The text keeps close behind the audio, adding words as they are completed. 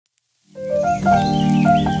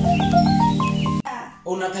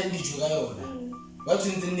Ona tandi juga yona. What's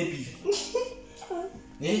in the nipple?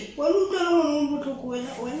 Eh? When you go to when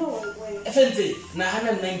Fancy,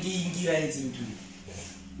 Nahana Nangi Gira is into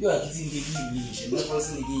you are getting the English and not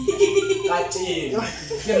forcing the game. Catch him.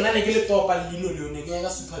 You're not a good top and you know, you never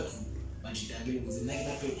super true. But she was a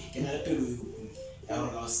negative, can I tell you?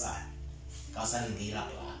 Outside. Cousin Gira.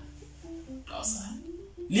 Outside.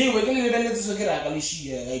 Leave, we're going to let us get a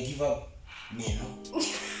Galicia. I give up. I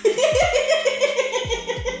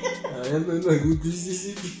am not good to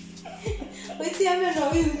see. Wait, I don't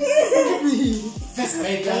know. First, I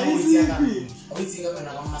can't wait. Waiting up and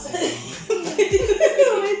I'm massage.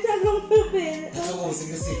 Wait, I don't know. It's almost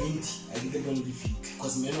like 70. I didn't want to be fit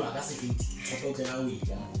because men are 70. It's about an hour.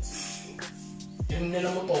 And then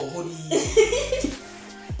I'm not holy.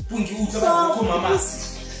 Punky would come a mass.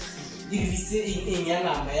 If you say in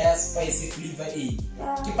Yana, my spicy flavor A.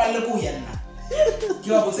 Keep on the Boyana.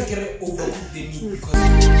 You are going to overcook the meat because.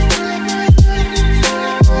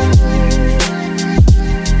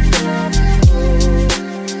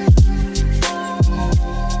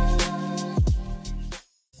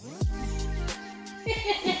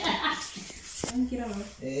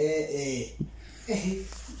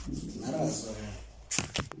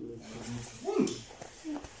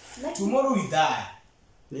 Tomorrow we die.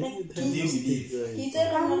 Today we live.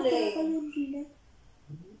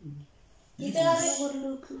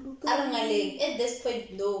 At this point,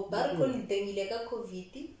 no, Barcon Dengileka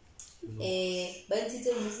COVID. But it's a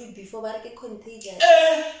movie before Barca contagious.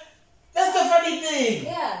 That's the funny thing.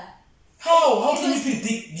 Yeah. How can you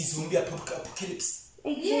predict the zombie apocalypse?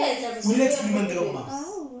 Yes, We let's remember the mouse.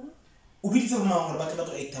 We need to remember about the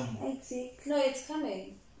no, it's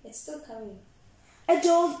coming. It's still coming. I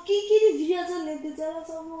don't get the videos on it.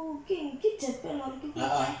 King, get Japan or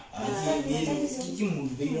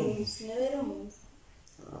Never move.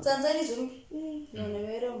 Tanzania zombie. No,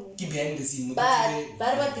 never move. Keep behind the scene.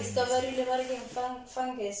 But discovery level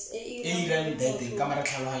fungus. Iran dead in camera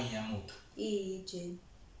Yamoto.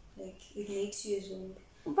 Like it makes you a zombie.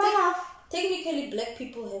 But Technically, black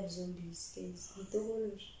people have zombies. Guys,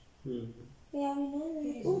 yeah, we know.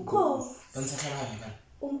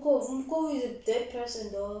 Umkov is a dead person,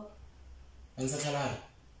 though. is a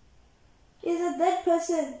dead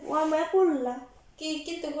person. Why my pulla?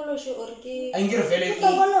 Get the goloshi or get I get a very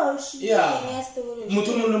yeah.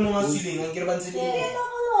 Mutuno Masuling, I get a bunch of again.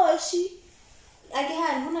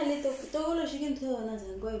 When I let the goloshi can tell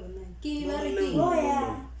another go over. Give her a Oh,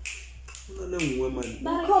 yeah.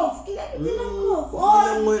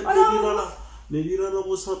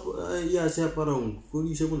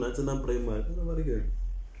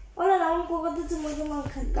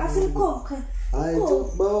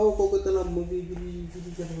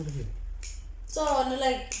 So,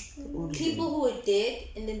 like people who were dead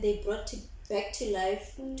and then they brought back to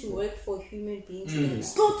life to work for human beings.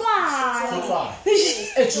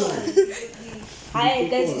 Hi,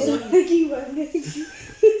 guys.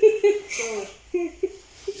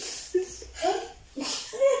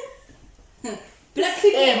 Black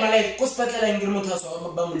people. Hey, Malay, what's better than Gilmotas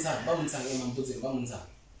or Bamunza?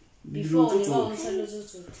 Before they want to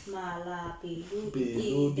lose Mala, if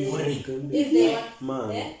they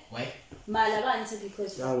want, why? Mala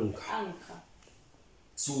because Anka.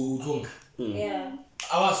 So, drunk. Yeah.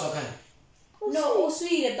 I was okay. No,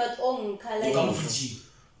 sweet, but Onka.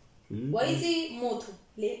 Why is it moto?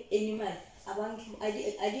 Animal. I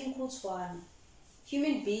didn't quote one.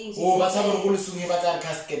 Human beings. Oh, but I'm going to give a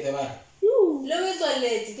casket. Look at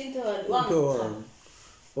it, didn't one.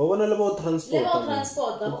 What about transport?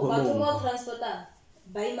 Transport.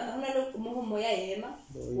 By Moya,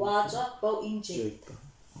 water, bow inject.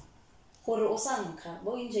 Horo Osanka,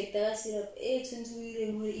 bow injector syrup, 8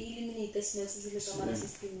 will eliminate the smells of the camera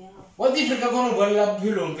system. What if you're going to boil up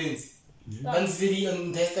pillow pins? Once the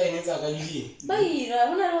intestine is a gallery. But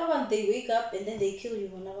when they wake up and then they kill you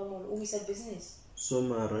whenever more always a business.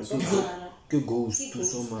 Somara, ghost to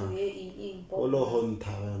Soma.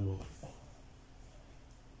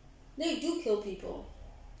 They do kill people.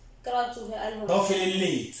 Don't feel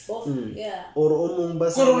late. Yeah. Or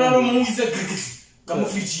almost Corona moves a come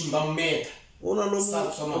of reaching Bammet. Ona no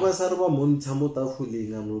abasarba montamota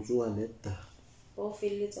fulinga nozuaneta. Or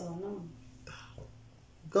feel it or no.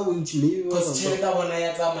 Ka bontsi maybe because tšhelete bona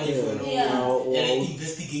ya tsamaya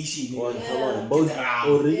investigation or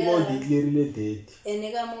declaring dead. And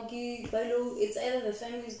it's either the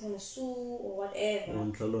family is going to sue or whatever.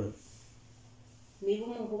 Maybe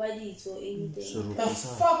or anything. The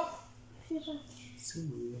fuck?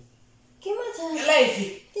 Life.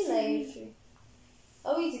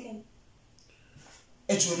 Are we again?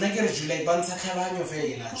 Jona ke re July ba ntsha tlhaloganyo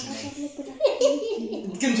fela July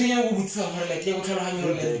ke ntho ya go butsa gore like ya go tlhaloganyo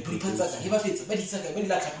gore like dipudi patsa ka ba fetsa ba di tsaka ba di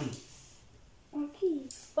la tlhapong Okay.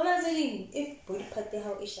 Bona tseleng if body part ya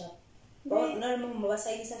hao e sharp ba na le mo ba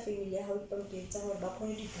sa isa family ya hao ba mpetsa gore ba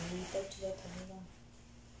khone di donate to ba thaba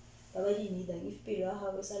ba di need if pelo ya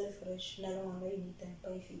hao e sa le fresh na le ngwana e need ba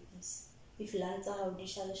e fitness if lanza hao di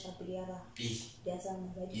sha le sharp ya ba dia tsama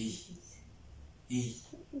ba di fitness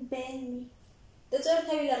Benny. that's why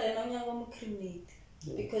Thabile re na nya go mo cremate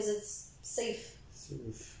because it's safe.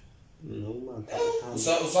 No matter.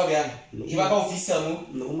 So bien. I va ka ofisa mo.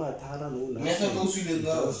 No matter no. Me sa go swile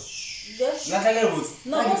no. Just Na tla le botse.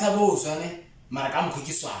 Na ke tsabo tswane. Mara ka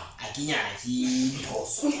mkhokiswa a kinya ki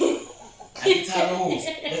diphoso. A ke tsabo.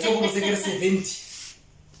 Le tso go botse ke 70.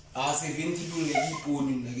 Ah 70 ding le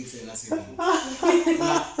diponi nna ke tsena 70.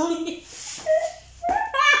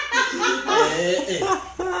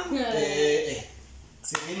 Eh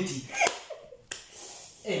 70.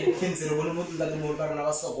 Le fentse re bona motho la le mo ba rona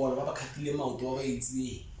ba sokola ba ba khatile maoto ba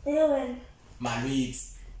itse Ewen. malwetse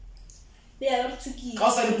they are too key. ka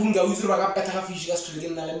sa di bunga o itse ba ka peta ga fishi ka stlhole ke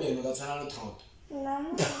nna le meno ka tshwana le troto No.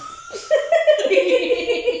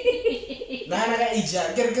 nana ka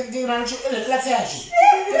ija ke rana tso le la tsaya ke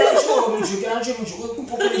rana tso mo ko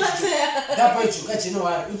popole da ba tso ka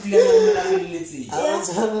January o tlile mo na feleletse di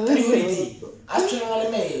holiday a tshwana le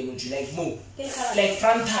meno like mo like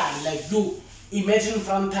frontal like do imagine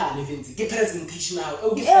frontal events ke presentation now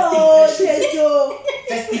o ke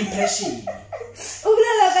first impression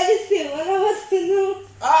Ubula ka di sengwe ga batho no.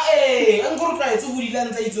 Ang go try to bula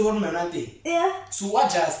ntse itse gore mena te Yeah. so what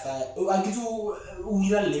just a ke to o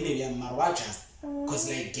ira le ne ya mara what just cuz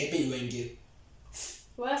like gebe you and get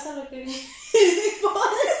Wa sa lo ke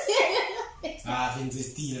vince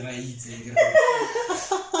still right ngere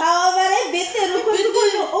Ah, ba re better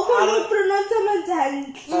o ko pronounce manjani.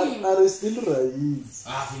 Are still right.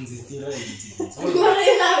 vince still right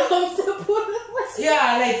Gore na comfortable.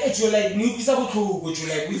 yeah like actually like new pisa go tlhogo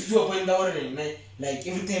like with to a point that like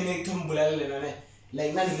every time I come bulala lena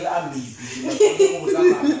like na le amazing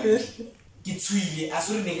ke tswile a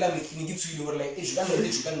sore ne ke tswile gore like e jukana le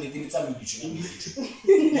jukana le tsa mo bitšho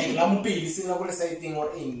like la mo pele se na go le siteng or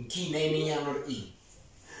eng ke nine ya no eng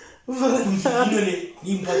no le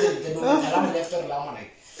ni important no la mo left or la mo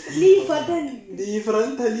like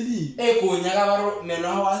Different tali. e ko nya ka baro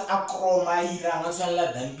meno a kroma ira nga tshwala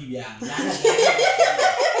dampi byang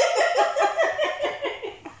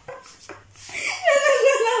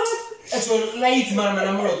eso light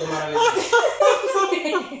mara mo lo mara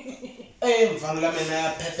mfana la mena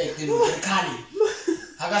perfect no khali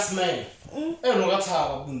aka smile no ka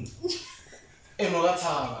thaba bunti no ka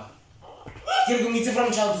thaba ke re ngitse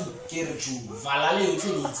from childhood ke re chu vala le yotse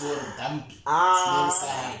ni itse re dampi smile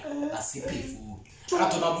sai a se pefu ka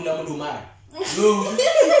thoma bula mo dumara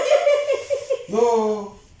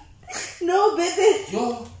No, baby.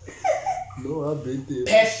 yo No, I bet.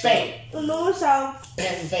 perfect No, shout.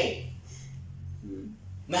 perfect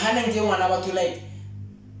na hana nge ngwana batho like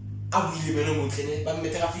a buile beno motlene ba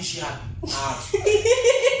mmete ga fish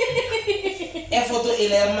ya photo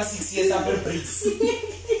ele ya ma 6 years after breaks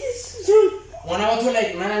ngwana batho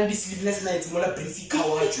like mana ndi sleepless nights mola breaks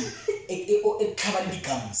khawacho e cover the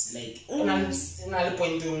gums like na le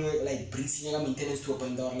point like breaks nya ka maintenance to a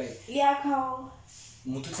point or like Yeah, cow.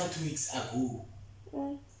 motho tla 2 weeks ago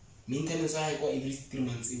maintenance wa go every 3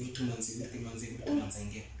 months every 2 months every 3 months every 2 months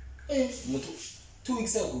again motho 2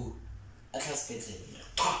 weeks ago a class petle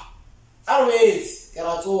always ke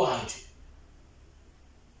ra tso hajo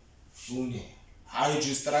une ha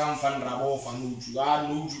just ra mfan rabo fa nuju ga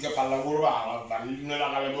nuju ke palla go ba ba le la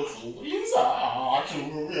ga le botlhoko insa a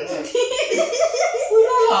tlo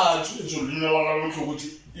la jo le la ga le botlhoko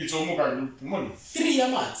itso mo ka mo 3 ya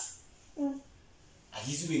months a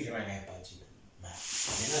hizo be kra ga pa tjena ma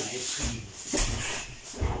yena le tswi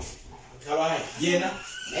kala yena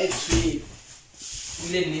e tswi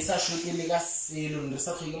ile ne sa shoke le ka selo ne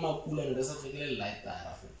sa tlhoke makula ne sa tlhoke le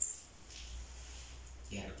lightara futhi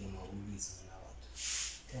ya re ke mabulisa na batho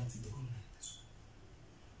kanti do hona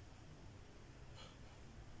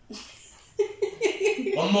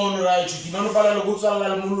Omono right di mano pala lo kutswala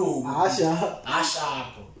le molomo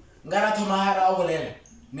ashapo ngara thoma hara o bolela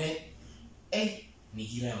ne ni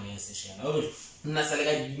hira ya seshana o nna sa le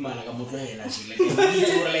ka dimana ka motlohela tshile ke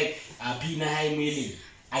itse gore like a pina ha imele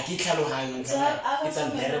a ke tlhalohanya ntlha it's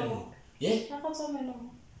unbearable yeah Na ka tsomela.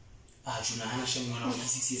 juna hana shengwana wa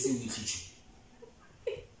 6 years o tlhitse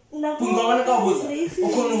Na punga bana ka botsa o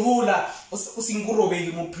khone hula o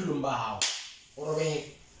singorobe mo philong ba hao o robe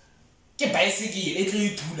ke bicycle e tle e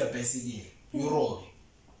thula bicycle yo robe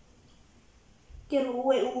ke re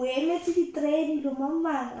o emetse di-train dilo mang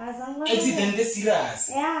a sanka accident is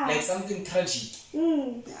serious. Yeah. Like something tragic.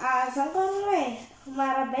 a sanka re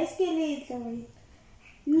mara bicycle e tla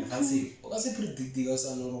That's it. O ka se predict ka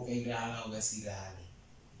sa no ka irala o ka se irala.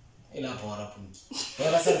 Ela bora punki.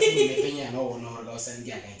 Ba sa tsile penyana o bona hore ka o sa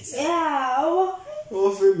nka ka ke sa.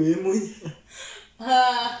 O fe memo.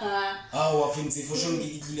 Wa fancy for sure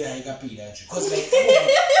ke tlile ha ka pila tjhe. Cause like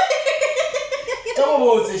ka mo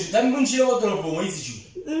botse tjhe, dan mun tshilo go tlo bo itse tjhe.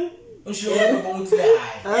 O tshilo go bo tlile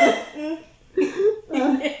ha.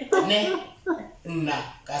 Ne. Nna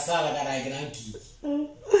ka sala ka ra ke na ki.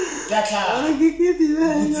 Ka tla. Ke dila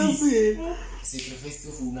Botse. Sacrifice to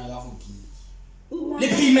funa ka foki. Le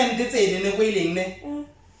payment tse ne go ileng ne.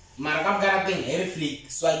 Mara ka gara teng e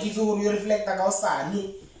reflect. So a kitse go reflect ka o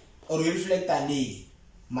sane or reflect ane.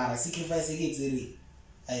 Mara sacrifice ke tsere.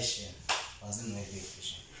 Aisha wasn't my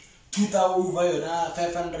vacation. 2000 over yona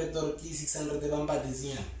 500 or 600 bamba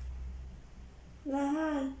desinya.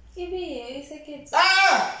 Ibe e seketse.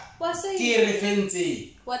 Wa se Ke refense.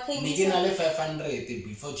 wa Ne ke na le 500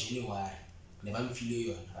 before January. Ne ba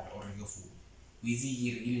mfile yona ba o reke phone. O itse ke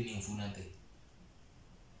re ile neng phone ante.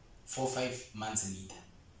 4-5 months later.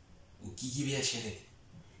 O ke be ya tšhelete.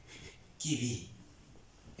 Ke be.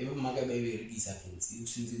 Ebe maka ba be re isa fence. O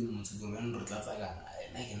tsentse ke motho go rena re tla tsaka.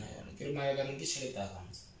 Na ke na yona. Ke re maka ka ke tšhelete a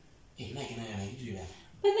fence. Na ke na yona ke dira.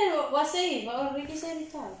 But then wa se ba o rekisa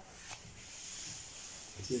ditaba.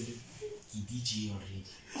 Ke DJ already.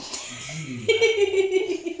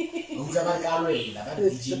 O tla ba ka lwela ba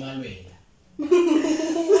DJ malwela.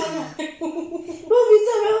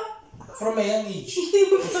 From a young age.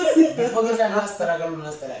 Before the time I struggle,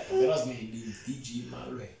 there was my name, DJ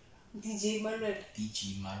Malway. DJ Manuel.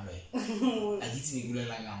 DJ Malway. I didn't even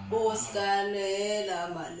like a Oscar la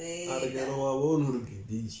male. Argero wa wonu ke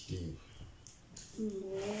DJ.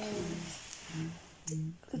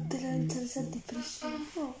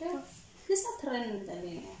 This a trend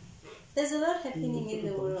dale. There's a lot happening in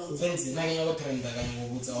the world. Fancy, na yo trend ka yo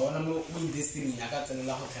botsa ona mo destiny aka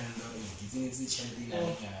tsenela go trend lo ke tsentse tšhelete na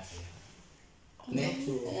le kana fela. Ne?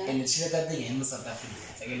 And tšhelete teng e mo South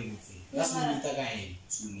Africa tsa ke le botse. La sumita ka ene,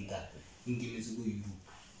 sumita. Ingimetse go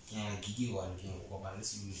Europe. Ke ya gigi one ke go ba le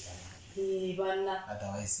sumita. Bana.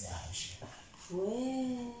 Otherwise ya she.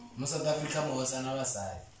 We. Mo South Africa mo sana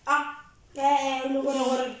basadi. lo bona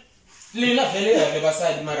gore Lena vele ya le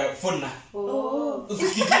basadi mara fonna. Oh.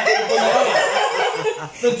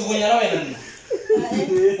 Kunyala wena.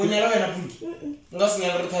 Kunyala wena punki.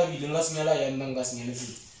 Ngasinyala re thabile, ngasinyala ya nna ngasinyala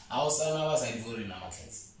futhi. A o sana basadi vore na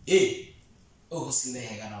matlhatsi. O go sile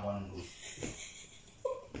he kana ba ndo.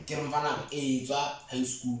 Ke re mfana tswa high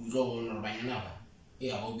school zo bona re banyana ba.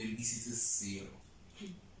 A go berekisitse selo.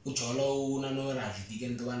 O jolo o na no ra ditike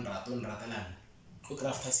ntwe ba nrato nratelana. Go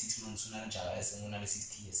craft 6 months una jala ese una le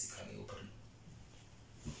 60 years ikane o pre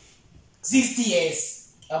 60 years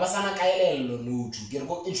abasana kaelelo no ju ke re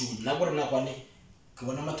go e ju na go rena kwane ke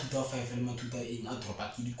bona ma 2005 le ma 2008 a dropa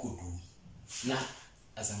ke dikoloi na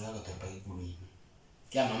azanga ga dropa ke koloi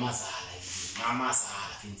ke a mama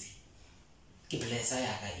sala fintsi ke blessa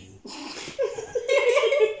ya ka yo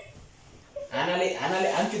anale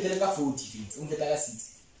anfetele ka 40 fintsi o mfeta ka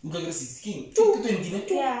 60 u ka ke 60 king 20 ne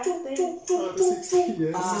 20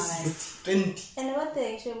 And what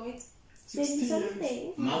the actual wait?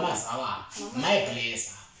 Mama sawa, my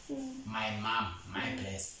blesser. My mom, my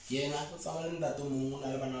bless. Yena go tsama le ndato mo na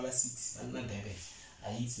le bana ba 6 ba nna Durban.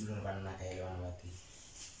 A itse le bana ka ile bana ba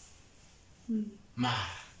 3. My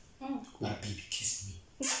baby kiss me.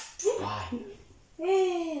 Why?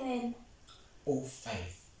 05.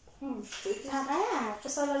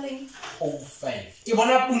 Osalaleng. 05. Ke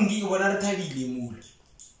bona pungi ke bona re thabile mo.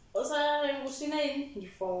 Osalaleng o sina eng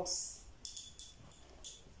divorce.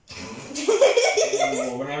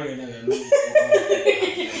 Bona wena ga no.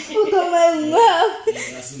 o ka mangwa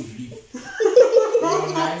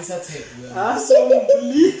Na ni sa tshepo. So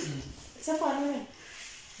believe. Se fa nne.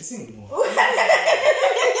 Singo.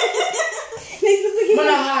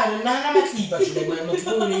 Mana ha na matlipa tshile ma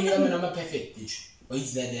motho o ne ka mena ma perfect tshile. O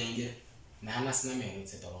itse da denge. Na na sina meno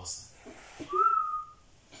tse tosa.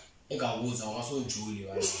 E ka botsa wa so juli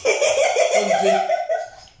wa.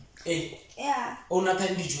 Ona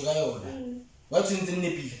thandi juga yona. Wa tsentse nne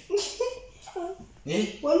pile.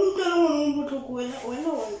 wa utlwa le ngwana mo botlhoko wena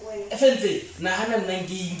Efense na hana nna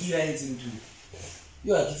ngira etse ntwe.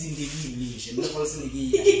 Yo a kitse nke ke ilishe nne fa se ne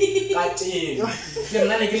ke ka tshelo. Ke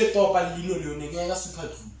nna ne ke le topa lino le yone ke ga super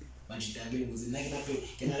two. Ba jita ke le botse nna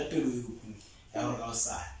ke na le pelo e go. Ya go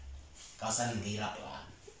ka sa ndira plan.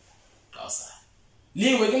 Ka sa.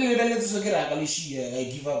 Liwe ke le lebeletse so ke raka le shia I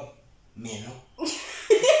give up meno.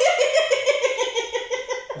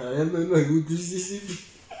 I am not good to see.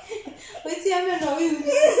 Wait, I'm not going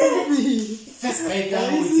First guy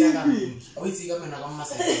down with Yaga. Oh, it's a man of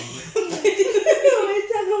Massa.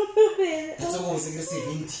 It's almost like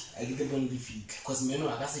 70. I get the bone defeat. Because men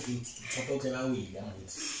are 70. Support away.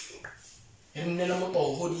 And then I'm not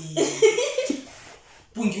holy.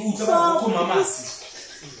 Punky Uta Mamas.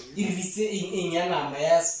 If we say in Yana, my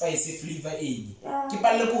ass spicy flavor. Keep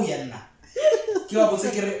a look Yana. Keep up with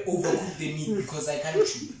overcook the meat because I can't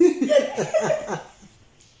chew.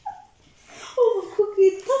 Overcook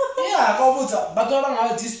it. Yeah, but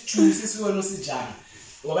all these chooses will not see jam.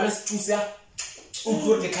 Or when I choose ya,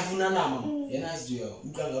 who the Kafuna Nama, and as you,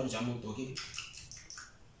 who can go to Jamu talking.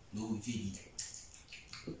 No, if he did.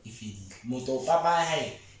 If he did. Moto Papa,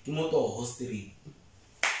 hey, the moto hostery.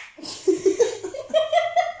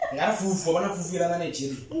 I got food for one of the food and a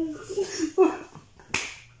chill.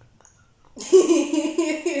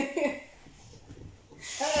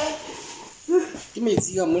 Give me a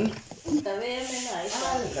cinnamon. I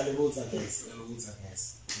got a boat at this.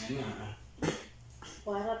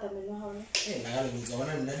 Why not? I know how. Hey, I was one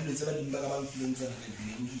and then it's about the Bagaban Flint and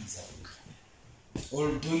the Or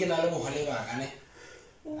do you know Haleva?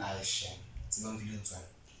 I shall. It's not feeling so.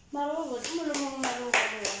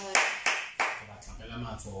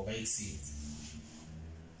 For bake seeds.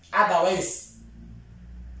 Otherwise,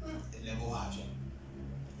 the level action.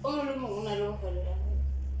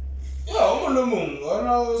 Yeah, no,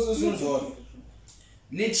 so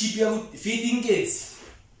let cheap feeding gates.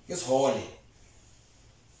 It's holy.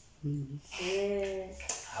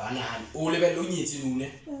 All level only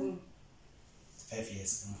 5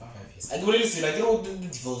 years. 5 years. I don't really see like the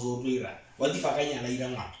divorce or what if I can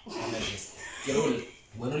get old.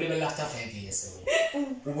 When we live after 5 years,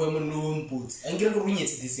 we were no put and get a ring it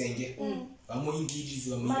this year. I'm more engaged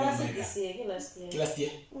with my last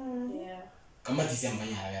year. Yeah. Come at December.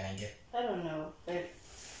 I don't know.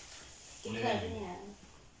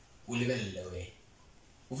 We live away.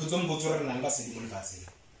 If it's on Botor and I'm passing in passing.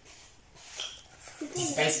 This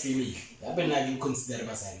spice me. I've been like you consider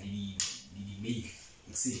us a make.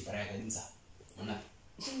 Exceed, but I can't say.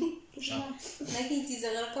 Like it is a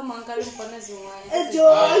come on, Calum Panazuma.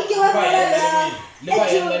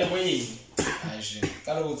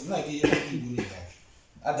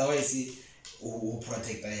 Otherwise, who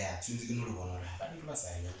protect the air, to the Nuru. But it was I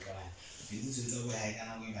didn't know I can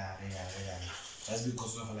go back just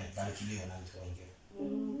because of like Valkyrie and Antoine.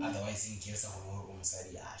 Otherwise, in case of more rooms, I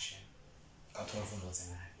ash. Cut off notes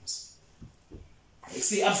and items.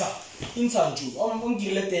 See, I'm sorry. In some Jew, I'm going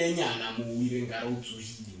to let the Yana move and go to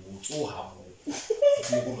him to have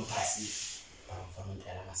to pass it. From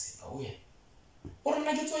Telamasi. Oh, yeah. Or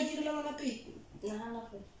not get to a given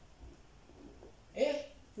eh?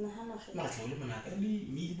 Not only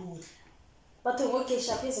me, but to work a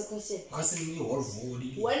shop is a question.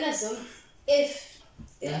 When a zombie, if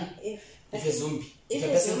a zombie, if a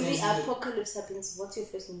zombie apocalypse happens, what's your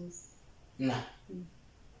first move? Nah.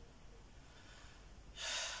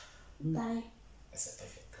 Die. That's a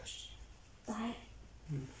perfect question. Die.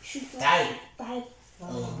 Shoot. Die. Die.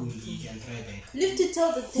 Oh, you can try that. Live to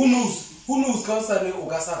tell the tale. Who knows? Causa me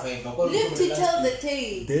ugasa vibe. Live to tell the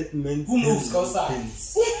tale. Dead man. Who knows? Causa.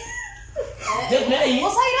 Dead man.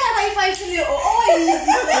 What's I high five to you? Oh,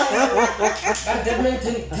 Dead men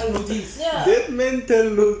tell no tales. yeah. Dead men tell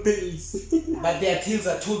no tales. But their tales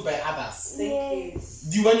are told by others. Thank you.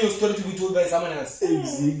 Do you want your story to be told by someone else?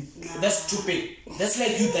 Exactly. That's stupid. That's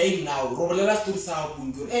like you dying now. Robolela story sa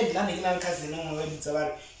punto. Blane ke na cousin no mo ditsa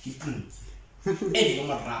ba ke punto. Go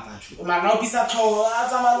marata chu. Ma na opisa tho a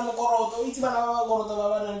tsama mo koroto. Itse bana ba koroto ba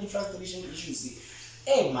ba na di frustration issues.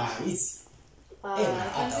 Ma it's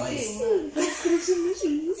otherwise.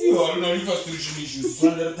 You all know the frustration issues. So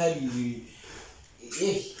under time you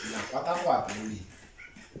na kwata really.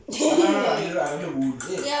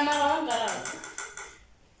 Yeah, Maranga.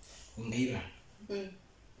 Ungira.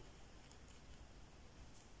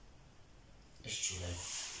 It's true.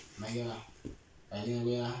 Maya, I didn't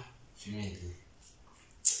wear female.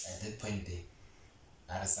 At that point,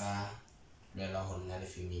 Arasa, Bella Hornal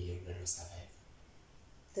female, Bella survive.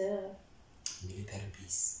 The Military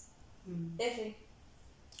peace. every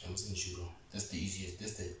I was in Shuro. That's the easiest.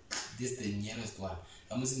 That's the nearest one.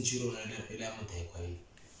 I was in Shuro and I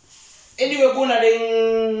anyway, go na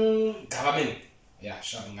government. Yeah,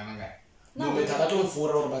 sure, no matter what on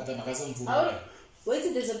for or but the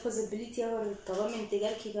wait, there's a possibility our government they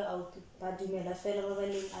got kick out, but you made a fellow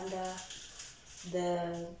under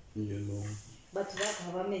the You know. but what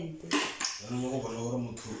government?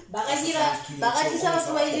 ba ka tlisa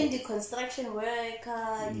batho ba ileng di-construction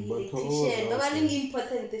worker, di-electrician, ba ba leng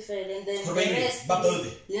important fela, and then the rest,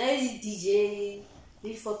 di-DJ,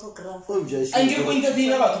 di-photographer. What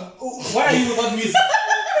are you without music?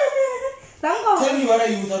 Tell me, what are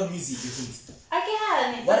you without music?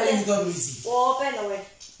 What are you without music?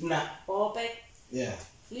 Nah. Yeah.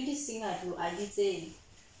 Lady singer do I did say.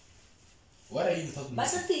 What are you without music?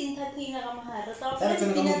 But the entertainer kamahara.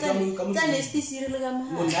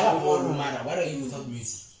 What are you without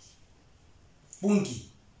music? Bunky.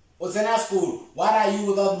 Otsena school. What are you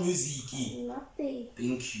without music? Nothing.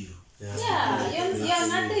 Thank you. Yeah, you're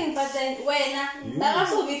nothing, but then when that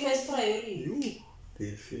also be first priority. You.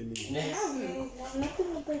 Definitely.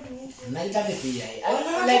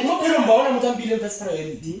 Like no people born on the first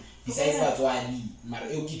priority. Besides that, why my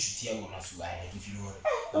okay to tell on us why if you know.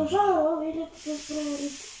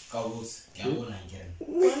 Cowboys, Cowboy Nigerian.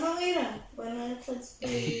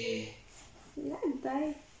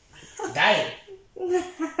 Die. Die.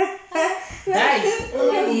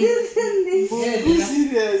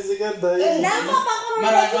 Serious, you got die.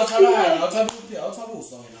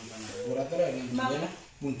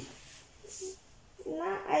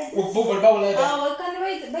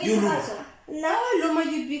 Now I know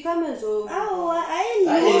you become a zoo. Oh, I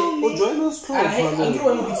know. Join us.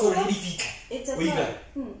 It's a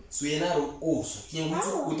so you're not also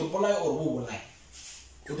with the polite or mobile.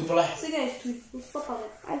 With the polite.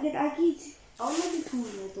 I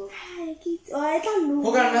don't know.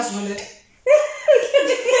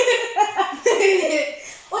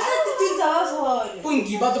 What's that the things I was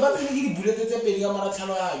Punky, but the battery bullet is a big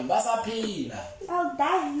Amarathana, Bassa Pila. I'll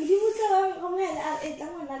die. You would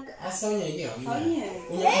I saw you again. oh yeah.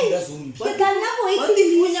 But I'm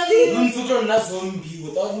not Zombie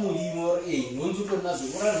without moving or a one to Nazo.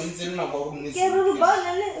 What are you saying about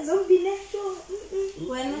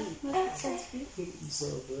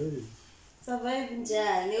Surviving.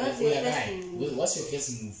 What's your first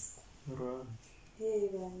move? Run.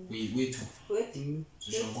 Wait.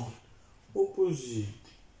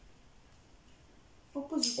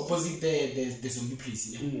 Opposite the zombie place.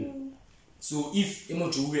 Yeah? So if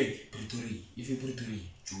Pretoria, if you Pretoria,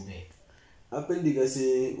 Joburg. Appendix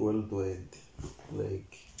say worldwide.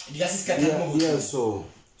 Like Because yeah, so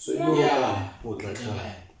yeah.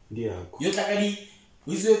 Yeah. You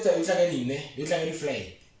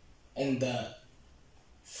flight and the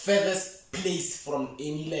furthest place from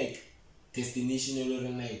any like destination or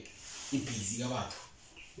like busy about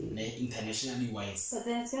internationally wise. So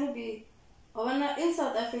then it's gonna be in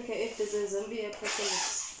South Africa if there's a zombie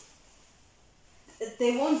apocalypse.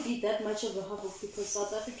 They won't be that much of a havoc because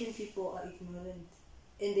South African people are ignorant.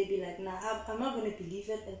 And they be like, nah, I'm not gonna believe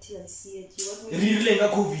it until I see it.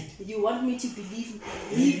 You want me to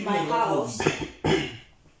leave my house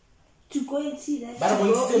to go and see that.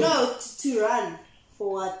 to run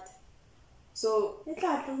for what? So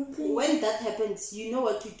when that happens, you know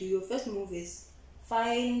what to do. Your first move is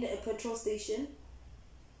find a petrol station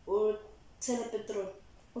or tell a petrol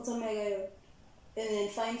and then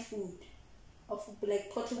find food of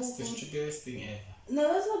like portable food. That's the stupidest thing ever.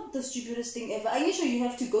 No, that's not the stupidest thing ever. I'm sure you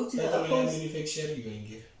have to go to the opposed.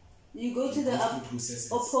 You go to the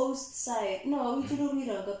opposed side. No, we don't read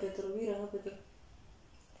on petrol. We don't have petrol.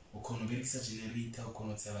 Oh,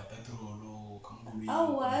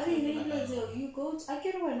 I really know. You go. I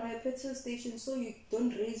can run a petrol station so you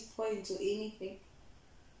don't raise points or anything.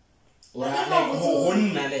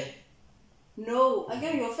 No,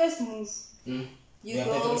 again, your first move. You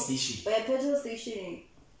go by a petrol station.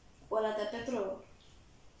 Or at a petrol.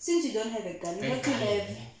 Since you don't have a gun, you have to have.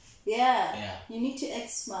 Yeah. You need to act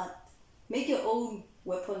smart. Make your own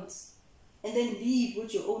weapons. And then leave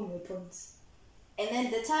with your own weapons. And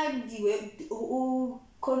then the time you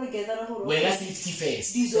come together,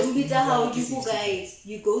 these zombies are how you guys.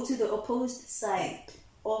 You go to the opposed side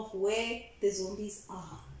of where the zombies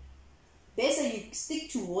are. Basically, you stick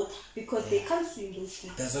to water because they can't swim those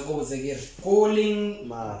things. That's what I was again. Calling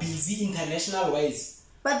busy international wise.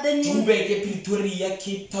 But then you Pretoria,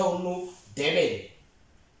 Cape Town, no Devon.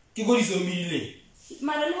 You go to zombie.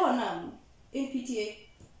 Marilhona in PTA.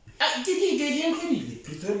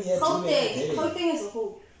 Pretoria. Gauteng as a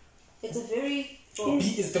whole. It's a very.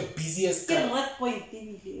 It's the busiest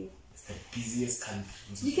country. It's the busiest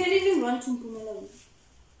country. You can even run to Mpumalanga.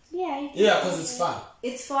 Yeah, because it's far.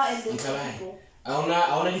 It's far and there's people. I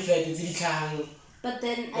wanna defend it. But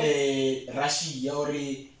then Russia or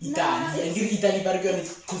Italy, and Italy bargain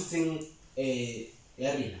is costing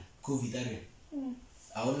area, COVID area.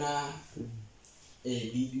 I wanna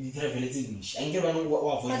be traveling English. I get one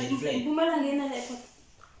avoid the flight.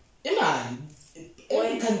 Imagine,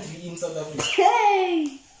 every country in South Africa.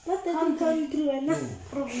 Hey! What the country and not And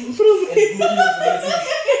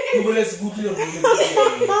Google.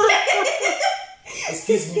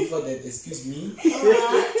 Excuse me for that. Excuse me.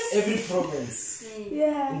 Every province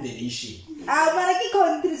yeah. in the nation. But I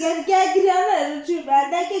country can get grammar too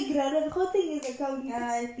bad. I get grammar. The whole thing is a country.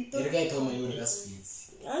 The guy told me you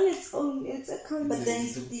speeds. On its own, it's a country. But then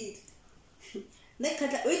still. We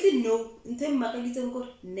didn't know in terms of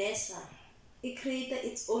NASA. It created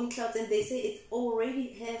its own clouds and they say it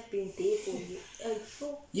already have been there for you.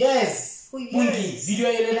 Yes. For years. Punky,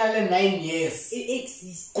 video in 9 years. It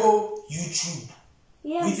exists. Go YouTube.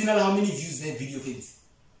 Yeah. We know how many views that video gets.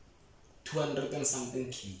 200 and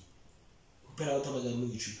something K. Put out of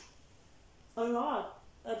YouTube. A lot.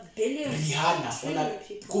 A billion. Rihanna. Trillion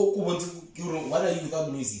people. What are you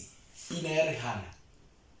without music? In Rihanna.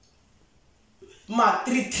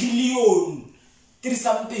 3 trillion. 3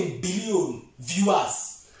 something billion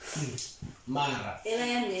viewers. Mara.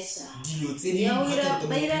 They're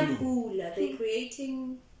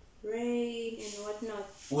creating rain and whatnot.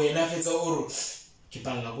 When I feel so yeah,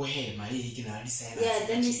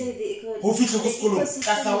 then we say the ecosystem.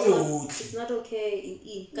 it's not okay in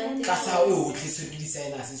E.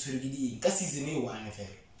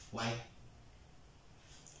 Why?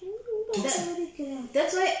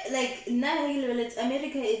 That's why, like, now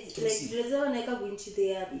America is like,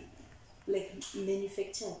 they are like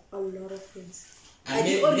manufacture a lot of things.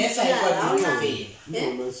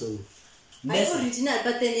 Original,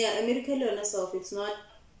 but then yeah, America itself, it's not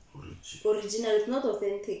original, it's not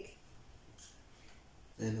authentic.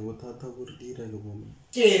 And what are the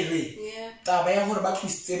Yeah.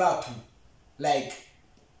 Like,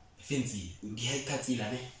 fancy,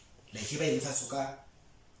 like if I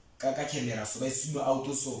camera, so I zoom out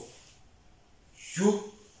also. You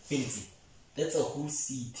fancy. That's a whole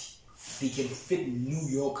city. They can fit New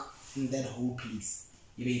York in that whole place.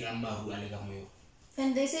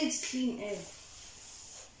 And they say it's clean air.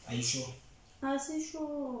 Are you sure? I say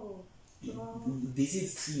sure. They say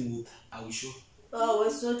it's clean water. Are we sure? Oh,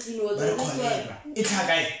 it's not clean water. But cholera. It's a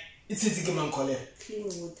guy. It's a cholera. Clean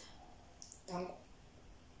water.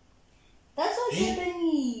 That's what's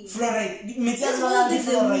happening. Fluoride. That's what is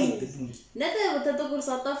fluoride.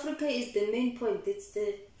 South Africa is the main point. It's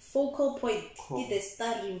the focal point. It's the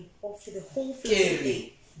starting of the whole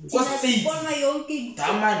thing.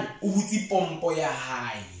 Daman uti pompo ya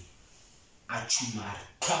hai. Achumar.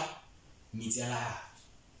 Ka. Mitiala.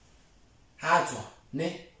 Hatwa.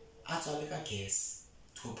 Ne. Atwa leka gas.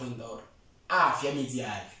 To a point out. Afya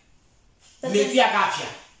mitial. Metia kafya.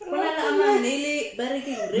 Red water.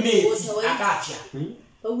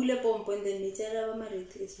 But we pump and then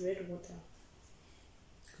it's red water.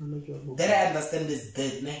 That I understand is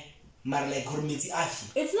dead, ne?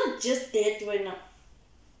 It's not just dead right now.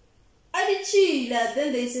 I did chill,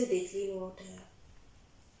 then they say they clean water.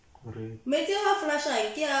 Meteor flash,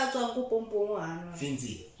 I can't go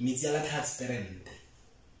Finzi, Mitiala transparent.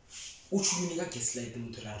 Uchunika gaslight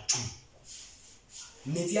them to that too.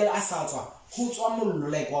 Metiala asatwa who's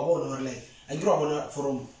on like wabon or like I grew up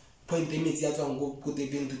from point the Metiata and go put the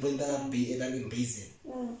pin to point that be a basin.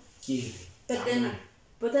 But then,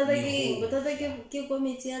 but are they give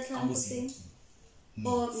Metiata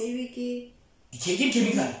or maybe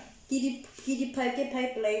chemical. Kidi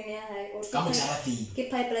pipeline or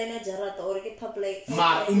pipeline Jarata or get pipeline.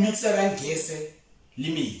 Ma mixer and gas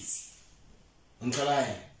limits. Until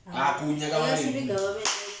I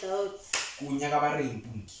Kunyagabaring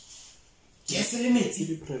Punky. Yes, limits.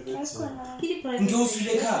 Goes to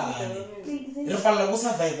the car. Rapala was a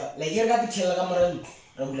favor. Like you got the Kelagaman,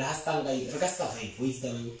 Ramulastanga, Ragasta,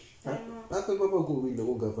 wisdom. I could go with the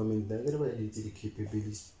government, everybody did the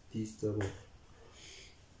capabilities.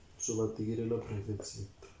 So that they get a lot of private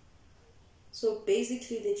sector. So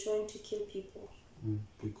basically, they're trying to kill people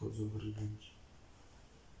because of revenge.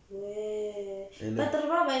 Yeah. But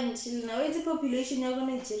now it's the population of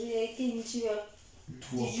Nigeria.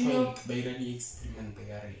 To a point, by any experiment,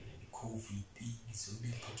 COVID,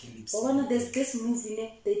 apocalypse. Oh, there's this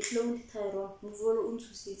movie, they cloned Tyrone. Move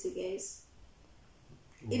to see it, guys.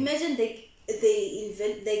 Imagine they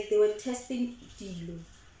invent, like they were testing Dilo.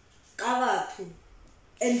 Kawatu.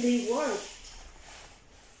 And they worked.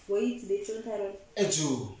 Wait, they cloned Tyrone.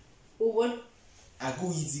 Ejo. Oh, what? A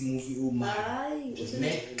go easy movie, oh my. You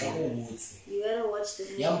gotta watch the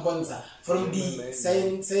movie. Yambonza. From the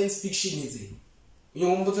science fiction, is it? You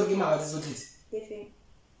want to talk about this? The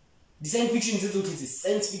science fiction is what it is.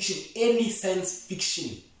 Science fiction, any science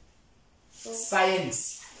fiction.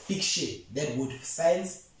 Science fiction. That word,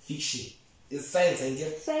 science fiction. Is science, idea.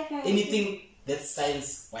 Anything That's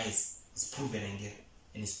science wise. It's proven again.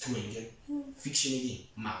 And it's true again. Fiction again.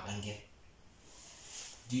 Mark again.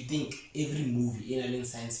 Do you think every movie in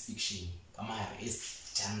science fiction is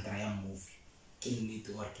genre movie? Can you need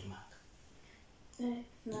to work mark?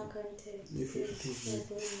 No, can't tell.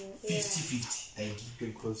 50-50. Thank you.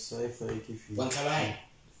 Because sci-fi give you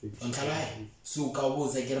so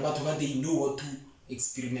cowboys like about what they know what to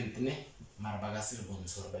experiment ne mara so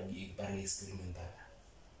ba di experiment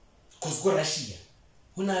cause go Russia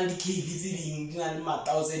huna di cave visiting na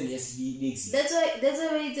 1000 years exist. That's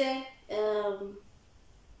why we say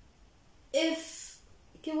if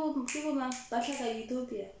kibo ma ba tlaka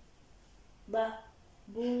Ethiopia ba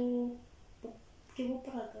bo kibo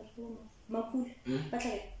praka makula ba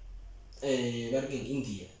tlaka barking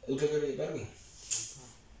India utlekere barking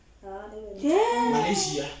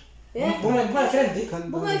Malaysia. Yeah. My friend.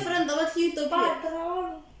 My friend, what you to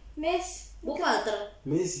Messi.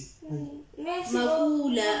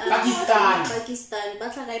 Makula. Pakistan. Pakistan.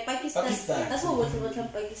 That's what we're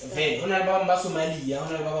Pakistan. Somalia.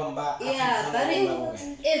 Yeah, but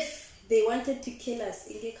if they wanted to kill us,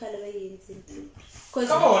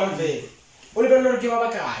 come on, Ve.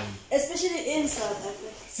 Especially in South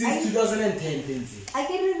Africa. Since 2010, I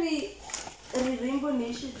can really Rainbow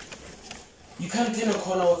Nation. You can't turn a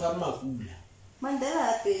corner without Makula. Mandela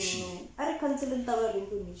happened. I cancel the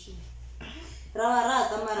Rainbow Nation. Rawara,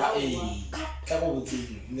 the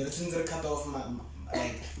cut off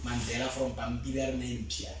like Mandela from Pampira name.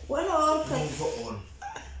 Well, all move on.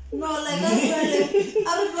 No, like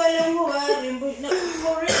I'm going who are Rainbow. No,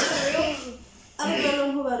 for real. I'm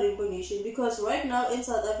going who are Rainbow Nation because right now in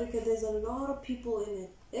South Africa there's a lot of people in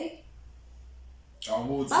it. Eh?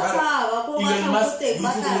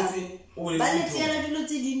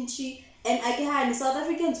 And I can South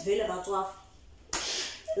Africans very Latwaf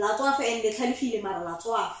and they can feel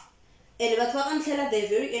Latwaf. And they're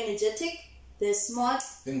very energetic, they're smart,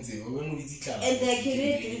 and they're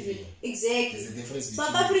creative. Exactly.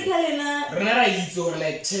 South Africa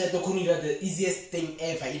like the easiest thing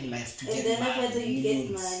ever in life to get money. You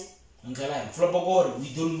get money. We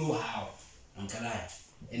don't know how.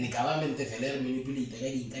 And the government manipulate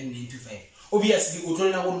in 1995. Obviously, we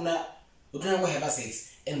don't have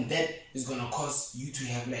sex, and that is gonna cause you to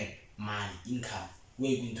have like money, income. Where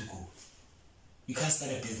are you going to go? You can't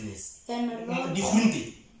start a business. And a lot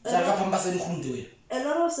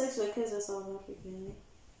of sex workers are South African,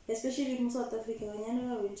 especially in South Africa.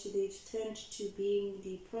 They've turned to being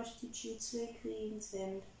the prostitutes, slave queens,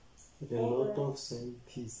 and a lot of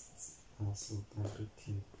scientists are South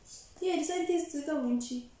African. Yeah, the scientists are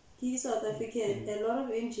South African. A lot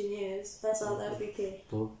of engineers are South African.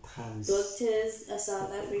 Doctors are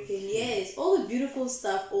South African. Yes, all the beautiful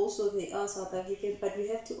stuff also they are South African. But we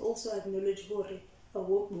have to also acknowledge a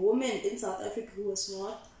woman in South Africa who are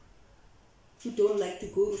smart, who don't like to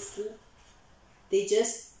go to school. They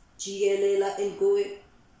just GLA and go in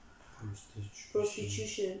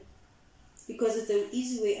prostitution because it's an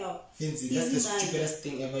easy way out. That's the stupidest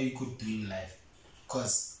thing ever you could do in life.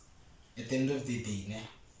 Because at the end of the day,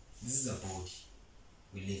 this is a body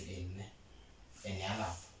we live in, and you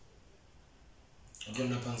love. I don't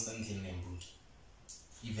know Constantine Lembuki.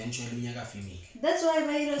 Eventually, you have female. That's why I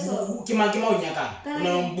made us all.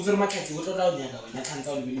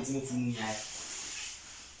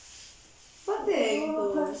 What the?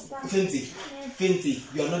 Fancy,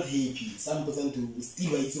 you are not happy. Some person to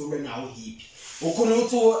still wait to run out happy.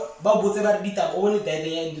 Okonoto, Babu Sever Dita, only that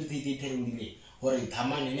they end the telling or in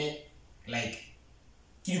Taman, like,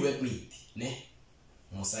 you wet meat, ne?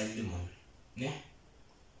 Mosai lemon, ne?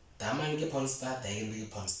 Taman get porn star, they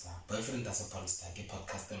get porn star. Boyfriend does a porn star, get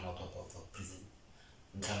podcast and out of prison.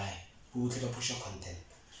 Galai, who will push your content.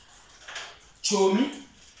 Show me,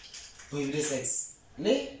 with the sex.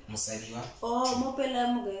 Ne? Mosaliwa. Oh, Mopela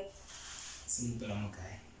Mugai. Simple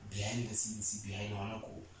Mugai. Behind the scenes, behind one.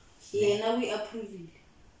 Yeah, now we approve it.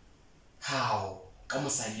 How?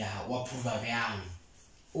 Kamosalia, what prove a young?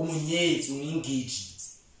 Engage it.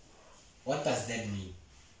 What does that mean?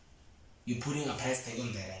 You're putting a price tag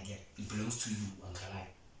on there again. It belongs to you, Uncle.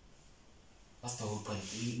 What's the whole point?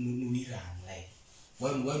 We run like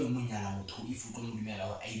when we if you don't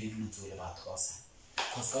remember, I didn't look about Kosa.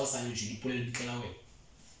 Because Kosa usually political away.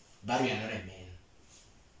 But we are not a man.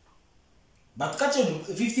 But catch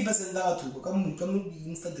 50% out to come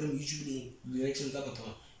Instagram usually directions up at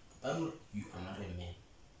all. But you are not a man.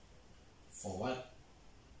 For what?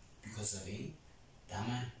 Because of it, the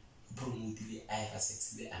man promoted I have a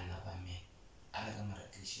sex with another man. I have a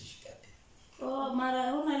relationship at it. Oh,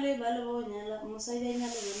 Mara, who I live alone, Musaya,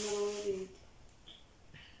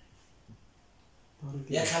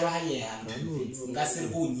 ya tlhaloganyega nka se re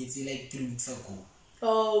ko nyetse like 3 weeks ago.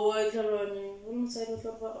 Oh, what Carolina? I'm sorry, I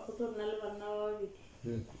don't know.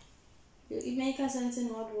 It makes sense in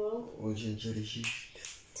what world?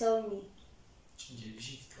 Tell me.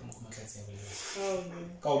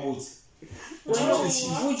 Oh,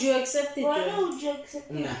 would you accept it? Why would you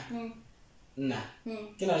accept it? Nah.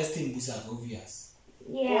 Can I just think this obvious?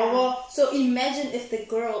 Yeah. Well, so imagine if the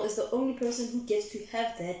girl is the only person who gets to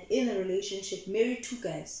have that in a relationship, married 2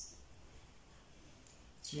 guys.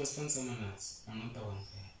 She must find someone else. I'm not the one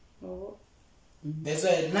for her. Oh. That's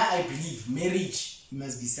why now I believe marriage, you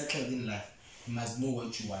must be settled in life. You must know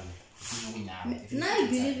what you want. Now I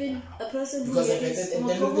believe in a person who because is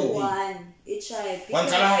one. It's right. One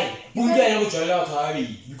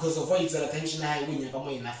because of what it's attention high when you're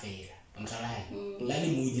coming in a fair. I'm trying.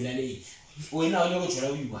 Lani moody lani. When now you're going to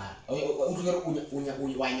you are.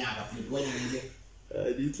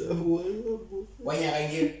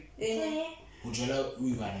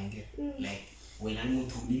 Like when I'm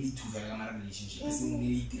not really to a relationship, it's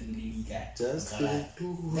really just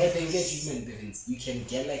treatment difference. You can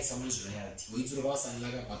get like someone's reality. Wait to the boss and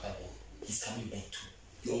like about that he's coming back to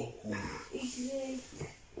your home.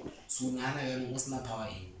 So Nana was not power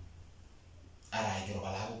you. I get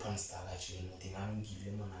about how pan star actually nothing. I'm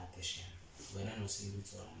giving them an attention when I know say it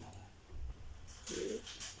or another.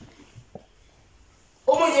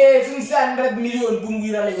 Oh my god, 600 million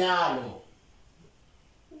bungira lenyalo.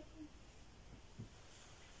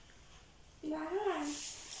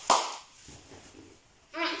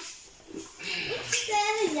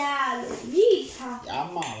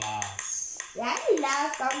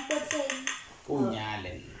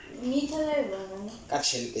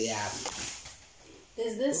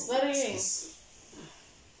 Is this very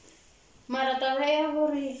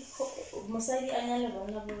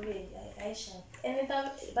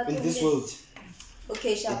in this world?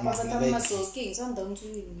 Okay, sharp. I'm down to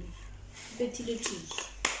you.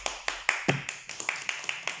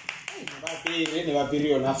 Never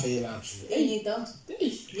period na fail You don't.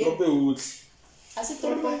 I said,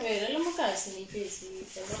 don't fail. Let me guys in face.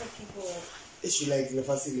 A lot of people. It's like the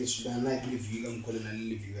facility that night live you and calling a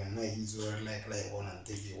live you and night is like one and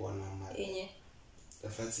take it one on my. The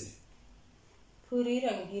facility. Put it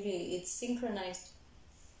on here. It's synchronized.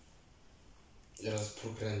 It was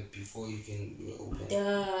programmed before you can open.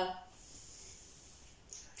 Yeah.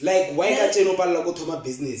 Like why can't you go to my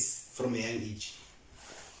business from a young age?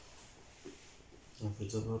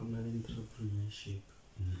 It's about entrepreneurship.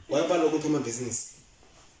 Why about go to my business?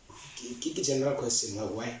 General question.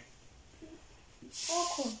 Why?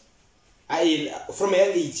 Okay. From a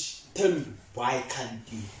young age, tell me why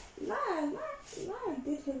can't you? Nah,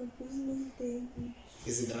 different business thing.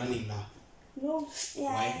 Is it running now? No,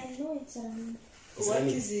 yeah, Why? I know it's What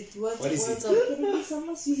is it? What is it? Can it be so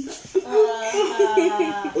much sweet?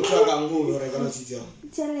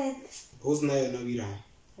 Who's now?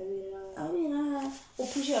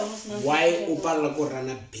 Why upala go run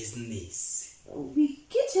a business? We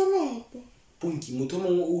get your Punky mutomo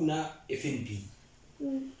una FNB.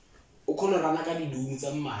 Okona rana ka di loan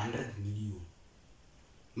tsa 100 million.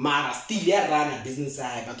 Mara still ya run a business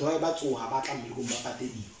ai batho ba ba tsoha ba tla mmele go ba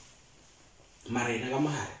patedi. Mara ena ka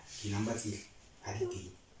mahara di number tse a di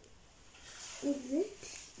teng. Exactly.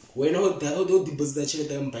 Wena o deposit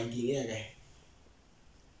tšhelete ya banking ya kae?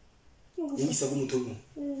 O isa go motho mo.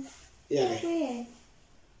 Ya kae?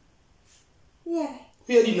 Yeah.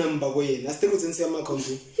 Go ya di number go yena, a se go tsentse ya account.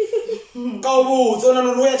 Ka o botsa ona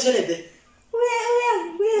no ya tšhelete. Where?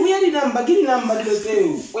 We are the number, give the number to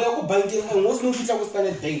the we are banking and what's no future with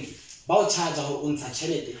Standard Bank. Bao charge our own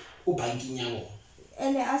charity, who banking yawo.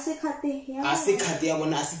 And I say cut there. I say cut there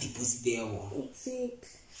one, I say deposit there one. Exactly.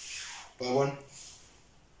 But one,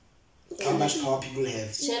 how much power people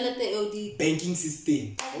have? Banking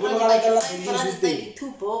system. Banking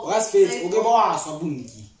system. What's face? Okay, boss, or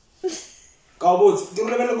bunky. Cowboys,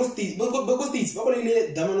 don't remember go states, but go states, probably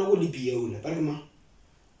Damano will be own. Parma.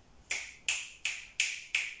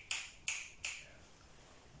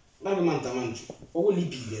 Man, only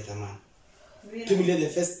be there, man. 2 million the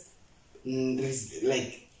first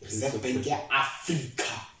like Reserve Bank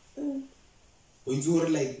Africa. We do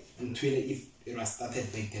like in 20 if it was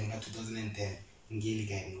started back then, 2010 in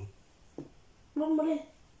Gilligan.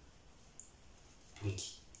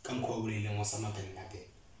 Come collaborating on some other thing.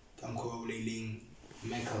 Come collaborating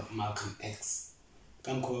Malcolm X.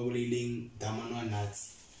 Come collaborating Damano Nuts.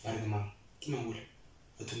 Bargman. Kimawul.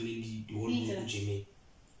 But only the whole Jimmy.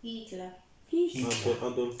 Hitler.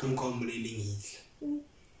 Come collaborating Hitler.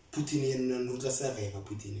 Putin in Ruta Survey,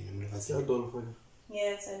 Putin in the Adolf.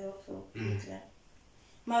 Yes, I hope so. Hitler.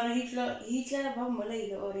 Mara Hitler ba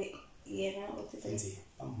mmolaile ore yena o Fenzi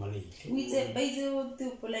ba mmolaile o itse ba itse o te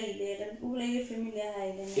polaile o bolaile family ya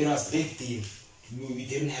hae it was big deal. We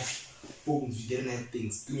didn't have phones, we didn't have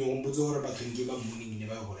things. Ke mo mbotse gore batho nke ba morning ne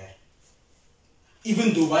ba gore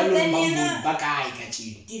even though ba no ba kae ka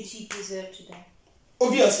tshedi. Did he deserve to die?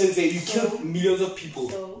 Obviously, Fenzi, you killed millions of people.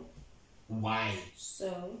 So Why?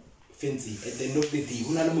 so Fenzi, at the end of the day,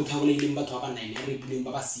 hona le motho a bolaileng batho ba 9 a re bileng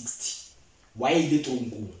ba 60. Why ile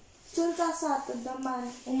tronkong? Tshwantsa sata da man.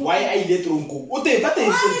 Why I ile tronkong? O te ba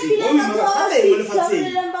teng Fenzi. Why we mara ba teng mo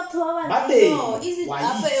lefatsheng? Ba teng. no, is it Why?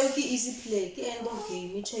 apa okay easy play? Ke end of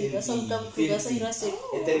game. Me try ba sa mta go sa ira se.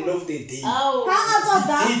 At the end of the day, Aw. Ha a tswa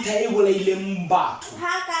da. data e bolaileng batho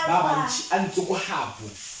Ha ka ba tswa. bantši a ntse go hapo.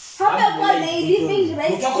 Hape kwa they living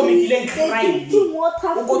right. Motho a committileng crime. Drinking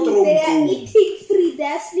water O ko free. They are tronkong. eating free. They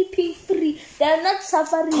are sleeping free. They are not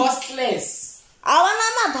suffering. Costless. Awana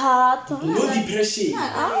mathata. No depression.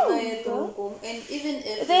 And even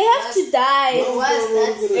if They have to die. it was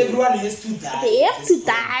that Everyone has to die. They have to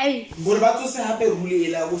die. Gore ba tsose hape rule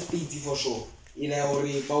ela go state for sure. Ela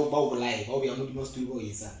gore ba o bolai ba o ya mo di most go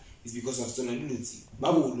isa is because of tsona dilotsi.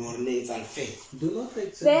 Ba bo no re it's unfair. Do not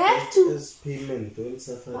accept They have that to- as payment when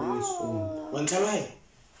suffering is owned. Wa ntlhalwa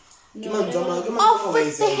ke No, mantsama ke Off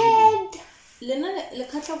with the head. lena le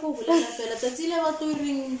khatla go bolela fela tsatsile ba tlo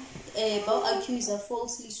ring ba accuse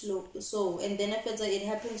falsely so and then after it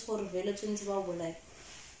happens for vele tshwantse ba bolai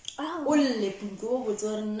o le pinto o botse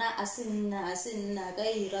gore nna a se nna ka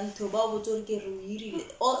ira ntho ba botse gore ke re o irile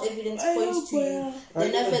all evidence points to you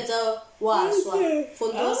then after wa swa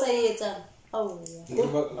for those sa etsa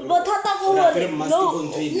Bothata ko hore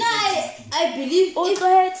no. I believe O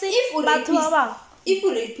tlohetse if batho ba bang. if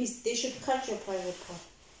you rapist they should cut your private part.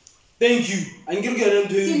 Thank you. Ankere ke yona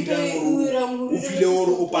ntho e Ke ntho e dirang dirang o file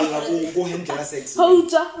gore o palla go handle sex.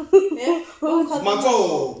 Houta.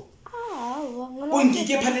 Matso. O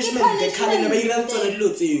nke punishment the kale ba ira tsona dilo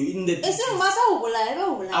tseo in the Eseng ba sa o bolaya ba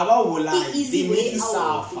o bolaya. Aba o bolaya. Ke easy They make way you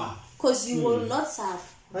out. suffer. Because you will not suffer.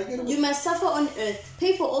 You must suffer on earth.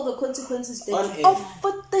 Pay for all the consequences that On you earth. Off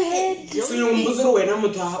with the head. So you mbotse gore wena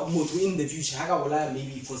motho in the future ha ka bolaya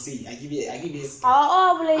maybe for say I give you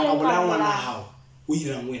Ah, a bolaya ngwana hao o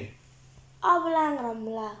irang wena. Abulang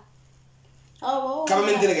ramla. Oh,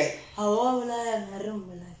 Government le kae? How bolaya ngare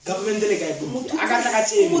mmolaya. Government le kae? A ka tla ka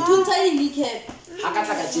tseno. Motho ntse a ikep. Ha ka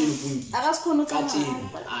tla ka tseno punki. A ka se kgone Ka go tseno.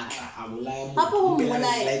 tsamaya. A tla a bolaya Hape ho motho.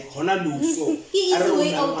 mmolaya. Like hona loso. Ke easy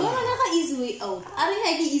way out. Don't know ka easy way out. A re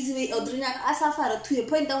ga ke easy way out. Re nyaka a suffer to a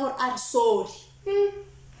point gore a re sorry.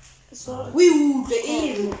 So We utlwe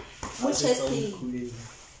eno. Mo chest pain.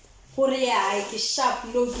 Gore ya ke sharp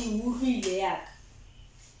no ke utlwile yaka.